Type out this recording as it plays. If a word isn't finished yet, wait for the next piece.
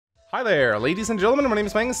Hi there, ladies and gentlemen, my name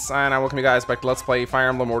is Mangs, and I welcome you guys back to Let's Play Fire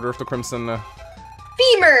Emblem Order of the Crimson.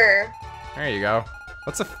 Femur! There you go.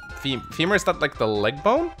 What's a femur? Is that like the leg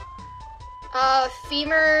bone?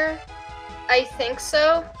 Femur, I think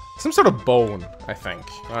so. Some sort of bone, I think.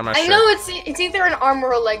 I'm not sure. I know it's either an arm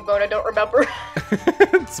or a leg bone, I don't remember.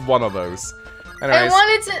 It's one of those. Anyways.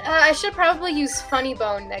 I should probably use funny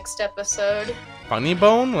bone next episode. Funny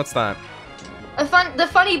bone? What's that? The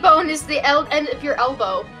funny bone is the end of your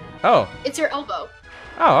elbow. Oh. It's your elbow.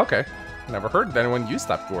 Oh, okay. Never heard anyone use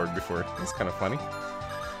that word before. That's kind of funny.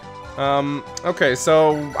 Okay,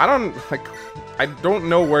 so I don't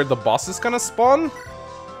know where the boss is gonna spawn.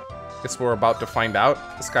 Guess we're about to find out.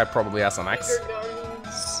 This guy probably has an axe.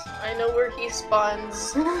 I know where he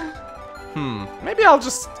spawns. Maybe I'll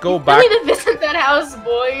just go back. You need to visit that house,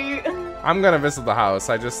 boy. I'm gonna visit the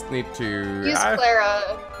house. I just need to use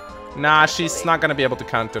Clara. Nah, she's not gonna be able to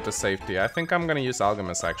counter to safety. I think I'm gonna use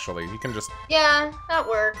Algimas, actually. He can just... Yeah, that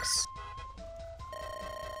works.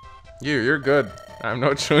 You're good. I have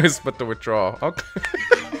no choice but to withdraw. Okay.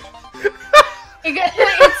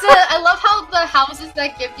 I love how the houses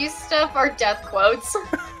that give you stuff are death quotes.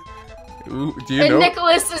 Ooh, do you know? And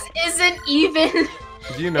Nicholas isn't even...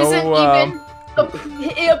 Do you know,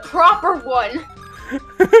 a proper one.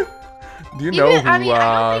 Do you know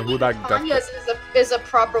who that Tanya's is a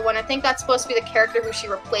proper one. I think that's supposed to be the character who she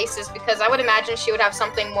replaces, because I would imagine she would have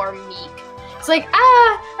something more meek. It's like,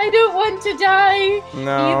 I don't want to die.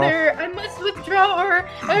 No. Either I must withdraw, or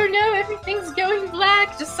oh no, everything's going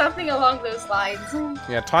black. Just something along those lines.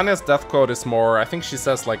 Yeah, Tanya's death quote is more, I think she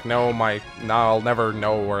says like, no, I'll never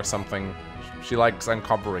know, or something. She likes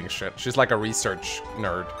uncovering shit. She's like a research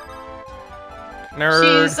nerd.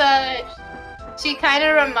 She kind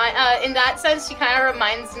of in that sense, she kind of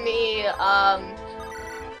reminds me,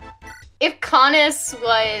 if Canis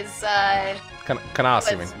was, Canas,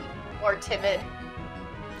 you mean? More timid.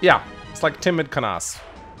 Yeah, it's like timid Canas.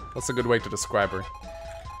 That's a good way to describe her.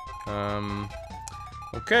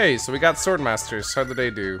 Okay, so we got Swordmasters. How did they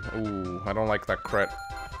do? Ooh, I don't like that crit.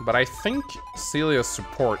 But I think Celia's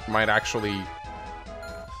support might actually...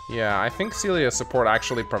 Yeah, I think Celia's support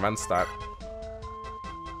actually prevents that.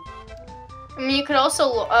 I mean, you could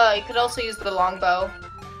also use the longbow.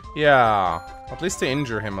 Yeah, at least to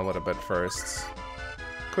injure him a little bit first.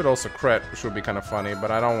 Could also crit, which would be kind of funny,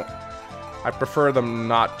 but I prefer them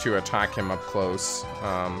not to attack him up close,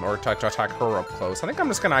 or to attack her up close. I think I'm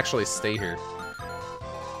just gonna actually stay here.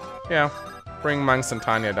 Yeah, bring Mangs and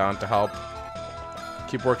Tanya down to help.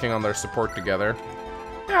 Keep working on their support together.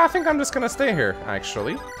 Yeah, I think I'm just gonna stay here,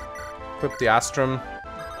 actually. Equip the Astrum.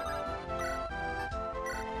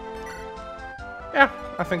 Yeah,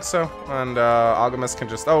 I think so. And Algimas can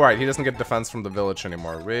just... Oh, right, he doesn't get defense from the village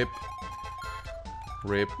anymore. Rip.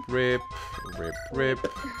 Rip, rip. Rip, rip.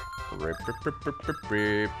 Rip, rip, rip, rip, rip,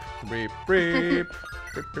 rip. Rip, rip. Rip,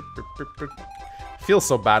 rip, rip, rip, rip. Feels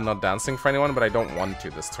so bad not dancing for anyone, but I don't want to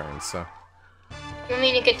this turn, so... I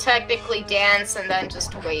mean, you could technically dance and then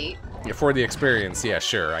just wait. Yeah, for the experience, yeah,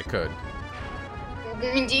 sure, I could.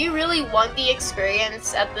 I mean, do you really want the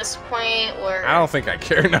experience at this point, or...? I don't think I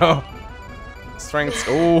care, no. Strength.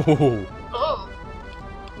 Oh. Oh.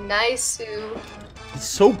 Nice. He's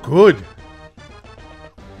so good.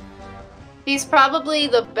 He's probably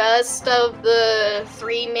the best of the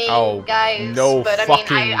three main guys. No, but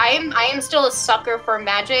fucking... I mean, I am still a sucker for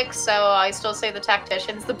magic, so I still say the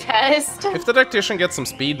tactician's the best. If the tactician gets some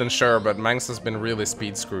speed, then sure, but Mangs has been really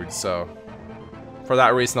speed screwed, so... For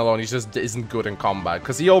that reason alone, he just isn't good in combat,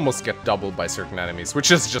 because he almost gets doubled by certain enemies, which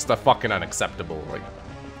is just a fucking unacceptable, like...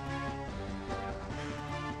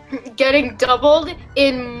 Getting doubled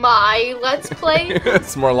in my Let's Play?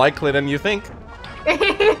 It's more likely than you think.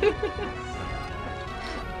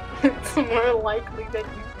 It's more likely than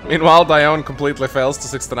you think. Meanwhile, Dione completely fails to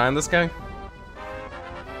 69 this guy.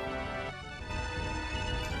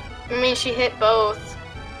 I mean, she hit both.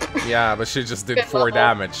 Yeah, but she just did 4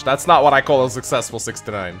 damage. That's not what I call a successful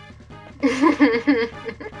 69.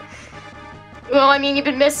 Well, I mean, you've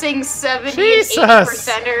been missing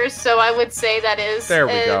 70-80%ers, so I would say that is... There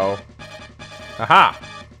we go. Aha!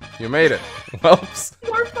 You made it. Whoops.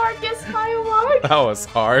 More Fargus firework. That was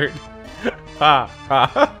hard. Ha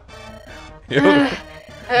ha.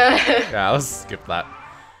 Yeah, let's skip that.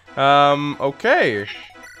 Okay.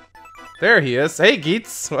 There he is. Hey,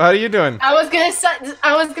 Geitz. How are you doing? I was gonna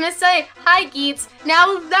say, hi, Geitz.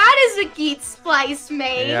 Now that is a Geitz splice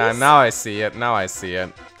maze. Yeah, now I see it. Now I see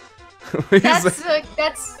it. that's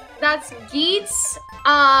Geitz,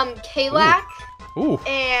 Kalak, Ooh.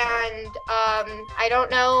 And I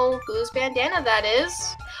don't know whose bandana that is.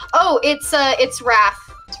 Oh, it's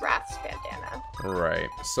Wrath. It's Wrath's bandana. Right.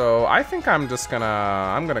 So I think I'm just gonna...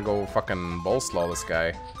 I'm gonna go fucking bowl slaw this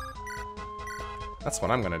guy. That's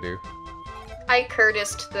what I'm gonna do. I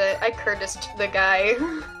Curtised the guy.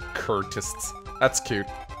 Curtists. That's cute.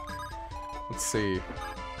 Let's see.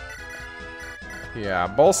 Yeah,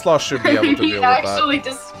 bowl slaw should be able to deal with that. He actually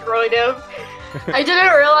destroyed him. I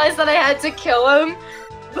didn't realize that I had to kill him,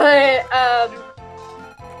 but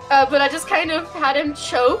I just kind of had him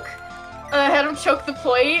choke. Had him choke the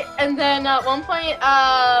plate, and then at one point,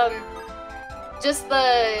 just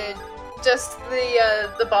the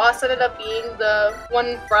boss ended up being the one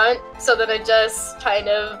in front, so then I just kind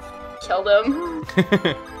of killed him.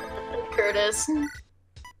 Curtis.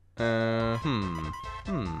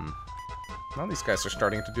 Now these guys are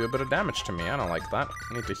starting to do a bit of damage to me. I don't like that.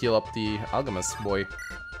 I need to heal up the Algimas boy.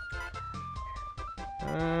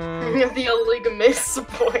 The Algimas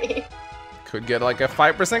boy. Could get like a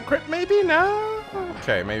 5% crit, maybe? No?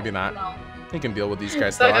 Okay, maybe not. No. He can deal with these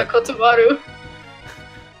guys though. Kotomaru.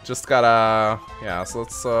 Just gotta... Yeah, so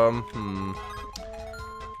let's, we'll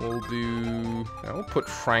do... Yeah, we'll put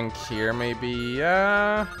Frank here, maybe,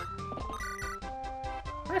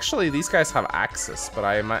 Actually, these guys have Axis, but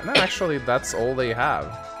I might... No, actually, that's all they have.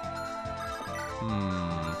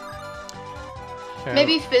 Okay.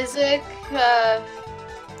 Maybe Physic,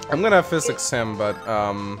 I'm gonna physics him, but,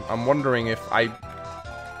 I'm wondering if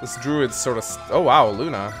this druid sort of... Oh, wow,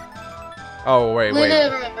 Luna. Oh, wait. Luna,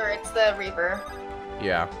 remember, it's the Reaper.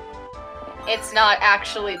 Yeah. It's not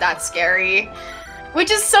actually that scary. Which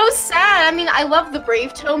is so sad. I mean, I love the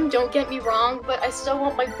Brave Tome, don't get me wrong, but I still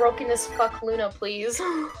want my broken as fuck Luna, please.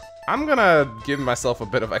 I'm gonna give myself a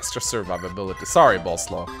bit of extra survivability. Sorry,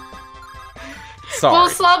 Bolslaw. Sorry.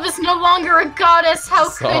 Bolslav is no longer a goddess, how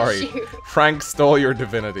Sorry. could you? Frank stole your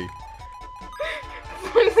divinity.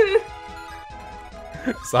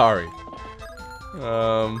 Sorry.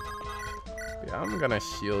 Yeah, I'm gonna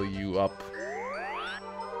heal you up.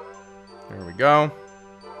 There we go.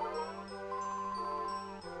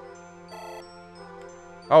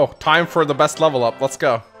 Oh, time for the best level up. Let's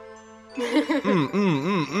go. 2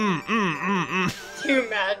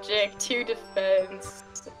 magic, 2 defense.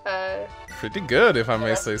 Pretty good, if I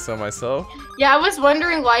may say so myself. Yeah, I was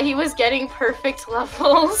wondering why he was getting perfect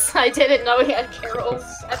levels. I didn't know he had Carol's.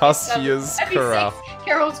 Cause he is Kara.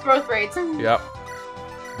 Carol's growth rates. Yep.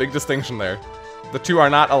 Big distinction there. The two are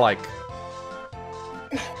not alike.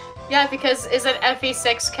 Yeah, because isn't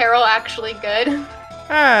FE6 Carol actually good?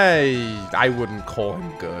 I wouldn't call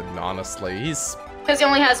him good, honestly. He's... Because he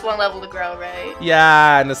only has 1 level to grow, right?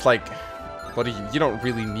 Yeah, and it's like... What do you don't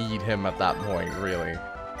really need him at that point, really.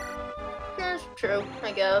 That's true,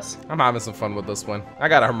 I guess. I'm having some fun with this one. I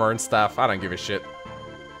got a Hermern staff. I don't give a shit.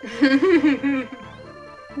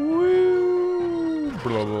 Woo.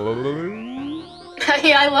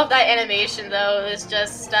 Yeah, I love that animation, though. It's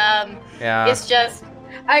just, Yeah. It's just...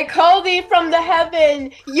 I call thee from the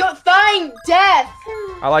heaven, your thine death!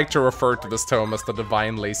 I like to refer to this tome as the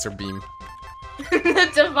Divine Laser Beam. The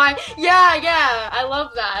divine... Yeah, I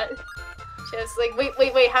love that. Just like,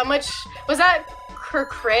 wait, how much... Was that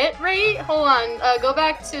crit rate? Hold on, go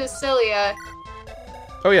back to Cilia.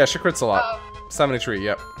 Oh yeah, she crits a lot. 73,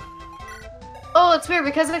 yep. Oh, it's weird,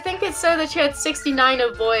 because I think it said that she had 69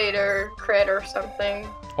 avoid or crit or something.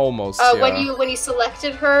 Almost, yeah. When you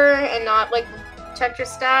selected her and not, like... Check your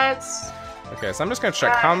stats. Okay, so I'm just gonna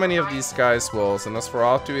check how many of these guys will. So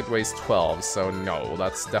Nosferatu, it weighs 12, so no,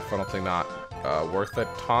 that's definitely not worth it.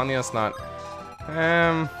 Tanya's not.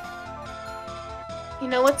 You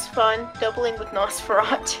know what's fun? Doubling with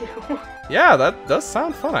Nosferatu. Yeah, that does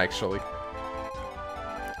sound fun actually.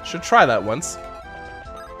 Should try that once.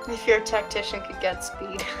 If your tactician could get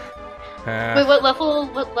speed. Wait, what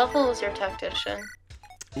level is your tactician?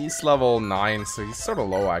 He's level 9, so he's sort of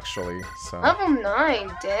low actually. So. Level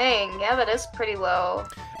 9, dang, yeah, that is pretty low.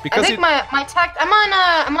 Because I think my tact, I'm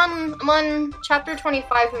on chapter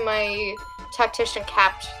 25 and my tactician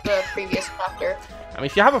capped the previous chapter. I mean,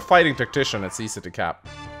 if you have a fighting tactician, it's easy to cap.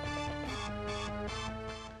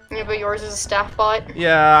 Yeah, but yours is a staff bot.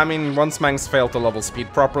 Yeah, I mean, once Mangs failed to level speed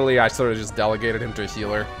properly, I sort of just delegated him to a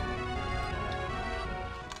healer.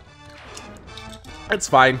 It's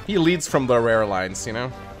fine. He leads from the rare lines, you know?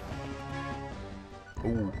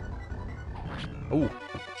 Ooh. Ooh.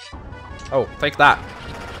 Oh, take that.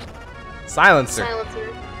 Silencer.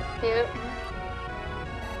 Silencer. Yep.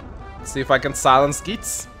 See if I can silence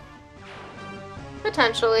Geitz.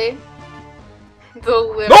 Potentially. The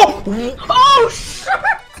little... No! Oh, shit!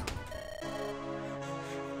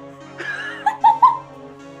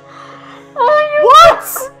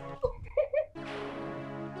 What?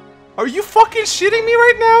 Are you fucking shitting me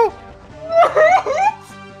right now?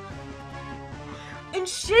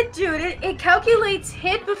 crit, dude. It calculates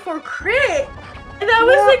hit before crit. And that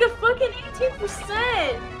was like a fucking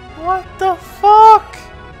 18%. What the fuck?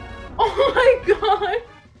 Oh my god.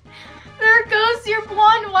 There goes your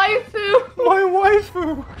blonde waifu. My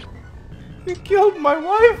waifu. You killed my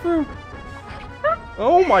waifu.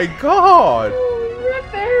 Oh my god. Rip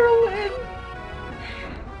Erlen.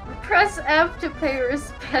 Press F to pay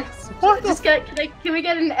respects. What Just can we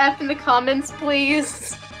get an F in the comments,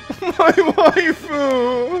 please? My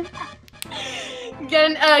waifu.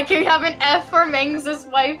 Can we have an F for Mengs'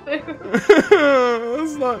 waifu?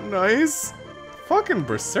 That's not nice. Fucking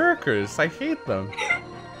berserkers, I hate them.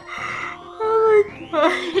 Oh my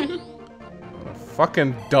god.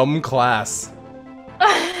 Fucking dumb class.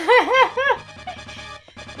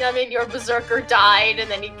 Yeah, I mean, your berserker died, and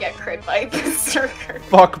then you get crit by berserker.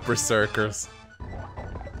 Fuck berserkers.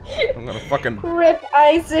 I'm gonna fucking Rip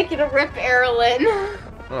Isaac and rip Erlen.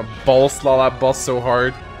 I'm gonna ball slaw that boss so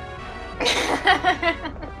hard.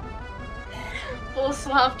 Full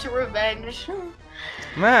slap to revenge.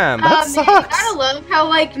 Man, that sucks. I gotta love how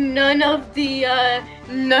like none of the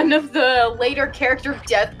later character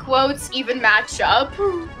death quotes even match up.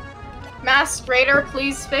 Masked Raider,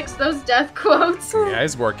 please fix those death quotes. Yeah,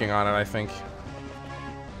 he's working on it, I think.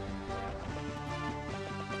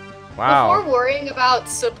 Wow. Before worrying about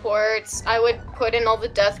supports, I would put in all the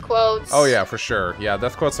death quotes. Oh yeah, for sure. Yeah,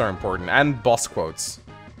 death quotes are important, and boss quotes,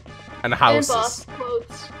 and houses. And boss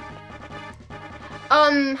quotes.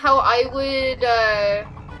 How I would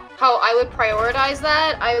prioritize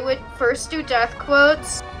that, I would first do death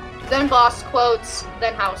quotes, then boss quotes,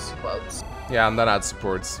 then house quotes. Yeah, and then add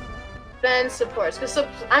supports. Then supports, because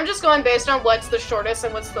I'm just going based on what's the shortest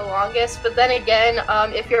and what's the longest, but then again,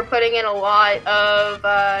 if you're putting in a lot of,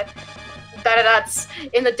 that's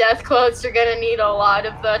in the death quotes, you're gonna need a lot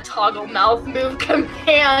of the toggle mouth move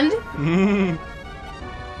command.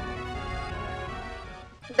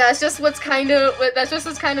 That's just what's kind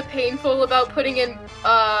of painful about putting in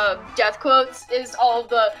death quotes is all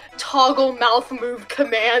the toggle mouth move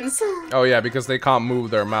commands. Oh yeah, because they can't move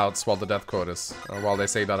their mouths while the death quote is, or while they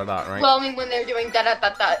say da da da, right? Well, I mean when they're doing da da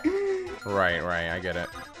da da. Right, I get it.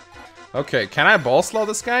 Okay, can I ball slow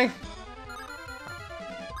this guy?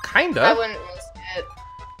 Kinda. I wouldn't risk it.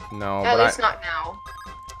 No, At but least not now.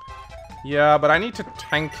 Yeah, but I need to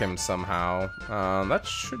tank him somehow. That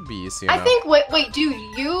should be easy enough. I think, wait, dude,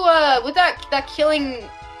 you, with that killing,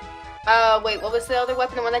 wait, what was the other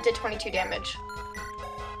weapon? The one that did 22 damage?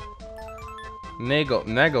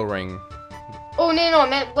 Nagel ring. Oh, no, I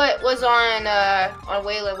meant what was on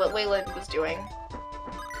Waylon, what Waylon was doing.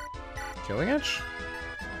 Killing Edge?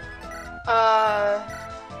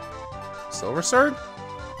 Silver Sword?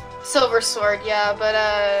 Silver Sword, yeah, but,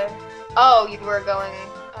 oh, you were going,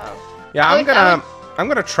 oh. Yeah, I'm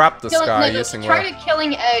gonna trap this guy using try to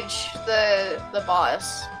killing Edge the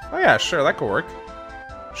boss. Oh yeah, sure, that could work.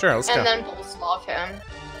 Sure, let's go. And then bull sloth him.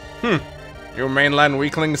 You mainland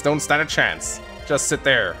weaklings don't stand a chance. Just sit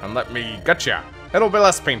there and let me gut ya. It'll be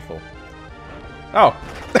less painful. Oh.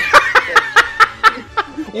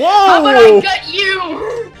 Whoa! How about I gut you?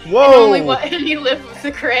 Whoa! And you live with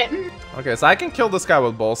the crit. Okay, so I can kill this guy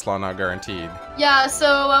with bow slaw now, guaranteed. Yeah,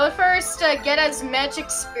 so first get as much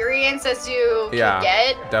experience as you can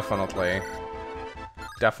get. Definitely.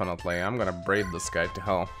 Definitely. I'm gonna braid this guy to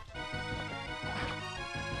hell.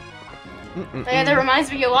 Yeah, that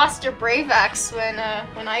reminds me, you lost your Brave Axe when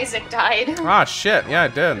Isaac died. Ah, shit. Yeah, I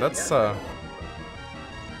did. That's, that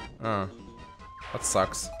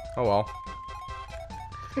sucks. Oh well.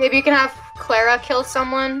 Maybe you can have Clara kill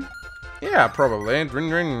someone? Yeah, probably. Drin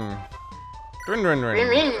drin. Drin drin drin. Ring,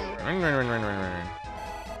 ring. Ring ring ring ring ring ring.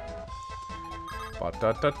 Da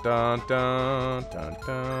da da da da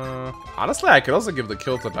da. Honestly, I could also give the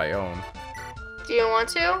kill to Dione. Do you want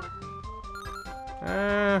to?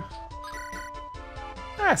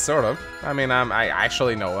 Sort of. I mean, I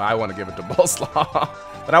actually no. I want to give it to Bolslaw,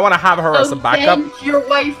 but I want to have her as a backup. Your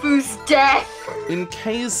waifu's death. In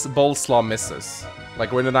case Bolslaw misses,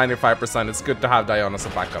 like we're in the 95%, it's good to have Dione as a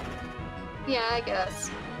backup. Yeah, I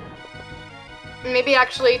guess. Maybe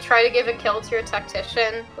actually try to give a kill to your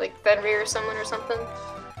tactician, like Fenrir or someone or something.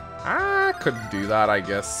 I could do that, I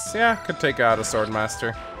guess. Yeah, could take out a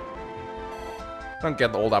Swordmaster. Don't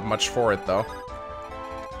get all that much for it, though.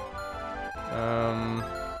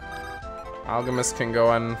 Algimas can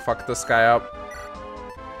go and fuck this guy up.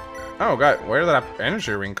 Oh god, where did that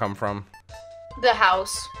energy ring come from? The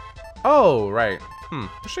house. Oh, right. I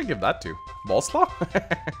should give that to Bolslaw?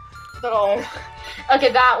 Oh.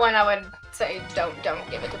 Okay, that one I would say don't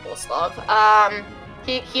give it to Bolslav.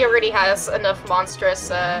 He already has enough monstrous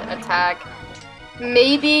attack.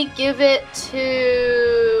 Maybe give it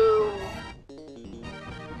to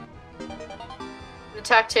the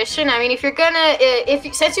tactician. I mean, if you're gonna,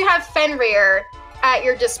 since you have Fenrir at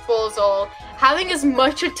your disposal, having as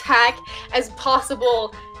much attack as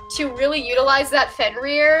possible to really utilize that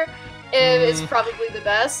Fenrir is probably the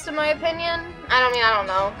best, in my opinion. I don't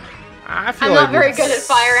know. I feel I'm like not very good at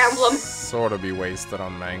Fire Emblem. Sort of be wasted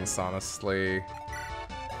on Mangs, honestly.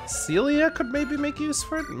 Celia could maybe make use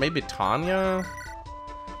for it. Maybe Tanya.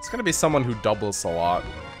 It's gonna be someone who doubles a lot.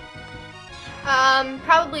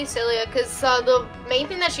 Probably Celia, because the main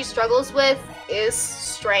thing that she struggles with is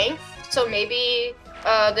strength. So maybe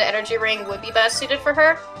the energy ring would be best suited for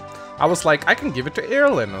her. I was like, I can give it to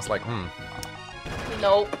Erlyn. I was like,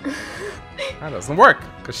 Nope. That doesn't work,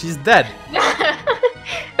 because she's dead.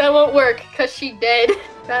 That won't work, because she dead.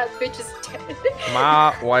 That bitch is dead.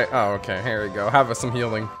 Why? Oh, okay, here we go. Have some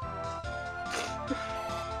healing.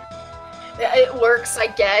 It works, I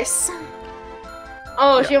guess.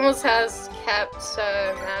 Oh, Yeah. she almost has kept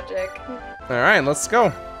magic. Alright, let's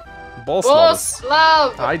go.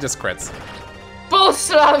 Boslav! I just crits.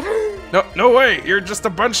 Boslav! No way! You're just a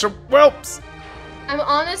bunch of whelps! I'm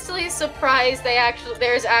honestly surprised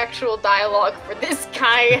there's actual dialogue for this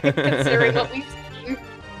guy, considering what we've seen.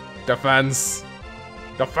 Defense!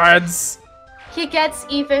 Defense! He gets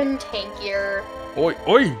even tankier.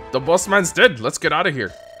 Oi! The boss man's dead. Let's get out of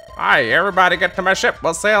here. Aye, everybody get to my ship.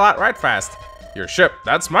 We'll sail out right fast. Your ship?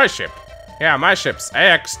 That's my ship. Yeah, my ship's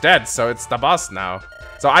AX dead, so it's the boss now.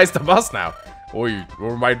 So I's the boss now. Oi,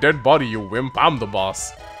 over my dead body, you wimp. I'm the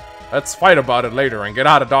boss. Let's fight about it later and get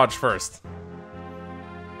out of Dodge first.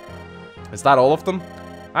 Is that all of them?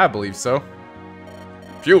 I believe so.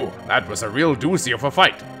 Phew, that was a real doozy of a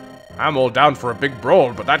fight. I'm all down for a big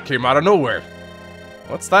brawl, but that came out of nowhere.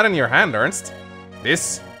 What's that in your hand, Ernst?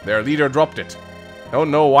 This? Their leader dropped it. Don't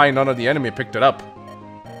know why none of the enemy picked it up.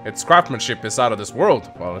 Its craftsmanship is out of this world.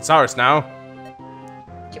 Well, it's ours now.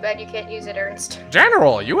 Too bad you can't use it, Ernst.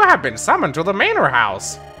 General, you have been summoned to the manor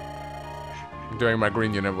house. I'm doing my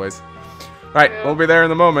green unit voice. Right, we'll be there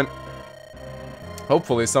in a moment.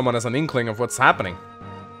 Hopefully someone has an inkling of what's happening.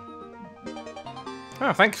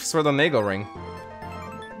 Oh, thanks for the navel ring.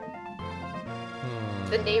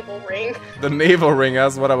 The navel ring. The navel ring,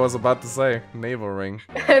 that's what I was about to say. Navel ring.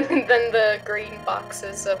 And then the green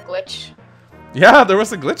boxes of glitch. Yeah, there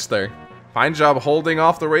was a glitch there. Fine job holding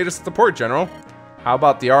off the raiders at the port, General. How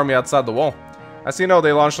about the army outside the wall? As you know,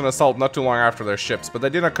 they launched an assault not too long after their ships, but they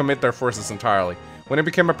did not commit their forces entirely. When it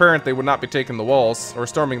became apparent they would not be taking the walls, or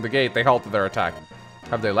storming the gate, they halted their attack.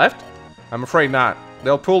 Have they left? I'm afraid not.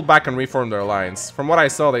 They'll pull back and reform their alliance. From what I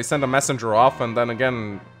saw, they sent a messenger off, and then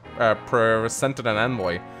again, presented an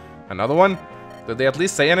envoy. Another one? Did they at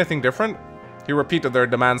least say anything different? He repeated their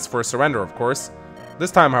demands for surrender, of course.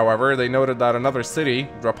 This time, however, they noted that another city,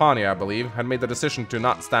 Drapania, I believe, had made the decision to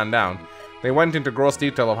not stand down. They went into gross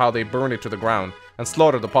detail of how they burned it to the ground, and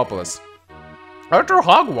slaughtered the populace. Utter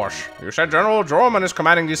hogwash! You said General Jorman is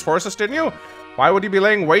commanding these forces, didn't you? Why would he be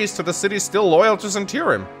laying waste to the cities still loyal to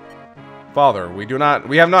Zentirim? Father, we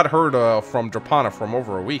have not heard from Drapana for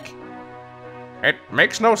over a week. It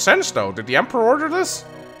makes no sense, though. Did the Emperor order this?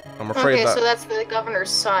 I'm afraid so that's the governor's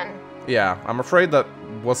son. Yeah, I'm afraid that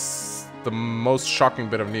was the most shocking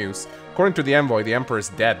bit of news. According to the envoy, the Emperor is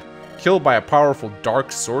dead, killed by a powerful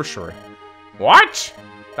dark sorcerer. What?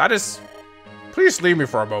 That is... Please leave me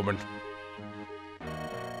for a moment.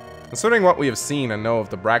 Considering what we have seen and know of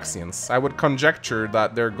the Braxians, I would conjecture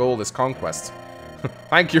that their goal is conquest.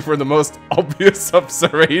 Thank you for the most obvious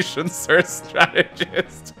observation, Sir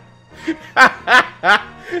Strategist.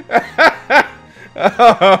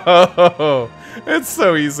 Oh, it's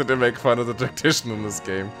so easy to make fun of the tactician in this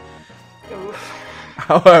game. Oof.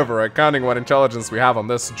 However, accounting what intelligence we have on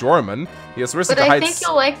this Jorman, he has risen to heights... But I think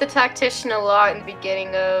you'll like the tactician a lot in the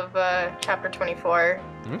beginning of chapter 24.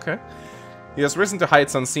 Okay. He has risen to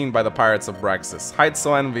heights unseen by the pirates of Braxis. Heights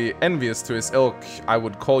so envious to his ilk, I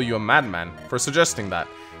would call you a madman for suggesting that.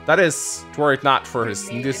 That is, were it not for this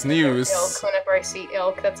news... Ilk. Whenever I see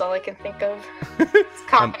ilk, that's all I can think of. It's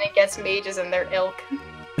confident against mages and their ilk.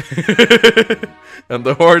 And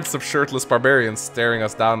the hordes of shirtless barbarians staring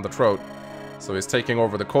us down the throat. So he's taking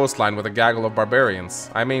over the coastline with a gaggle of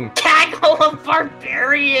barbarians. I mean... Gaggle of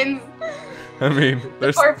barbarians! I mean,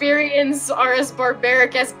 the barbarians are as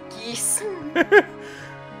barbaric as geese.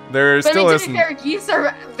 There still isn't... But geese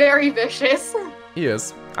are very vicious. He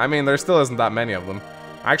is. I mean, there still isn't that many of them.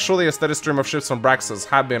 Actually, a steady stream of ships from Braxis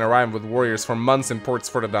had been arriving with warriors for months in ports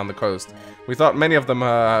further down the coast. We thought many of them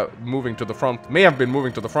may have been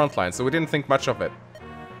moving to the front line, so we didn't think much of it.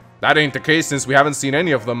 That ain't the case since we haven't seen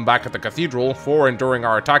any of them back at the cathedral for and during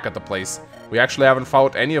our attack at the place. We actually haven't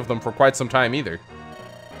fought any of them for quite some time either.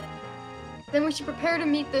 Then we should prepare to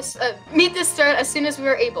meet this threat as soon as we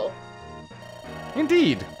are able.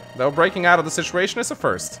 Indeed. Though breaking out of the situation is a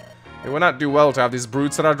first. It would not do well to have these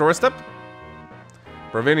brutes at our doorstep.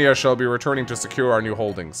 Bravinia shall be returning to secure our new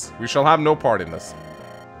holdings. We shall have no part in this.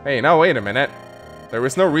 Hey, now wait a minute. There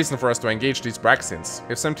is no reason for us to engage these Braxians.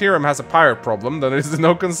 If Semtirum has a pirate problem, then it is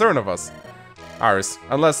no concern of us. Ours,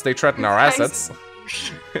 unless they threaten our assets.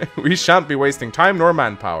 We shan't be wasting time nor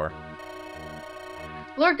manpower.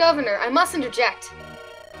 Lord Governor, I must interject.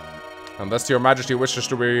 Unless your majesty wishes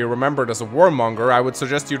to be remembered as a warmonger, I would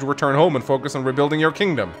suggest you to return home and focus on rebuilding your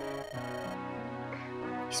kingdom.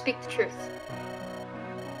 You speak the truth.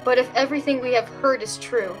 But if everything we have heard is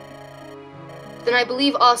true, then I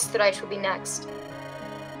believe Osterreich will be next.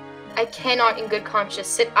 I cannot in good conscience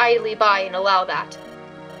sit idly by and allow that.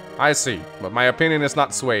 I see, but my opinion is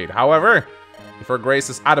not swayed. However, if her grace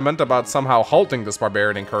is adamant about somehow halting this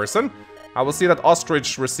barbarian incursion, I will see that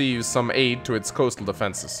Ostrich receives some aid to its coastal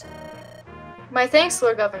defenses. My thanks,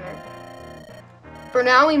 Lord Governor. For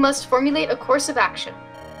now, we must formulate a course of action.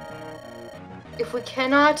 If we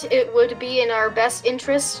cannot, it would be in our best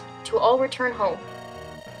interest to all return home.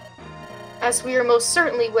 As we are most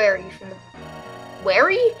certainly wary from the...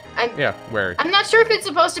 Wary? Yeah, wary. I'm not sure if it's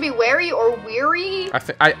supposed to be wary or weary.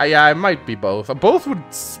 Yeah, it might be both. Both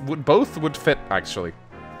would fit, actually.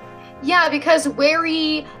 Yeah, because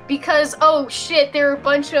wary, because, oh shit, there are a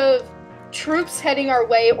bunch of troops heading our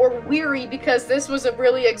way, or weary because this was a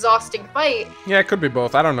really exhausting fight. Yeah, it could be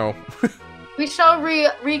both. I don't know. We shall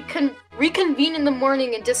reconvene in the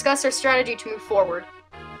morning and discuss our strategy to move forward.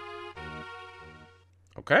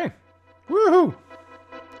 Okay. Woohoo!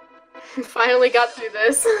 Finally got through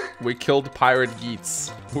this. We killed Pirate Geitz.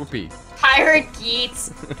 Whoopee. Pirate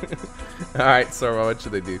Geitz. Alright, so what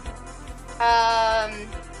should they do?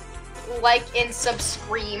 Like in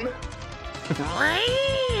Subscream.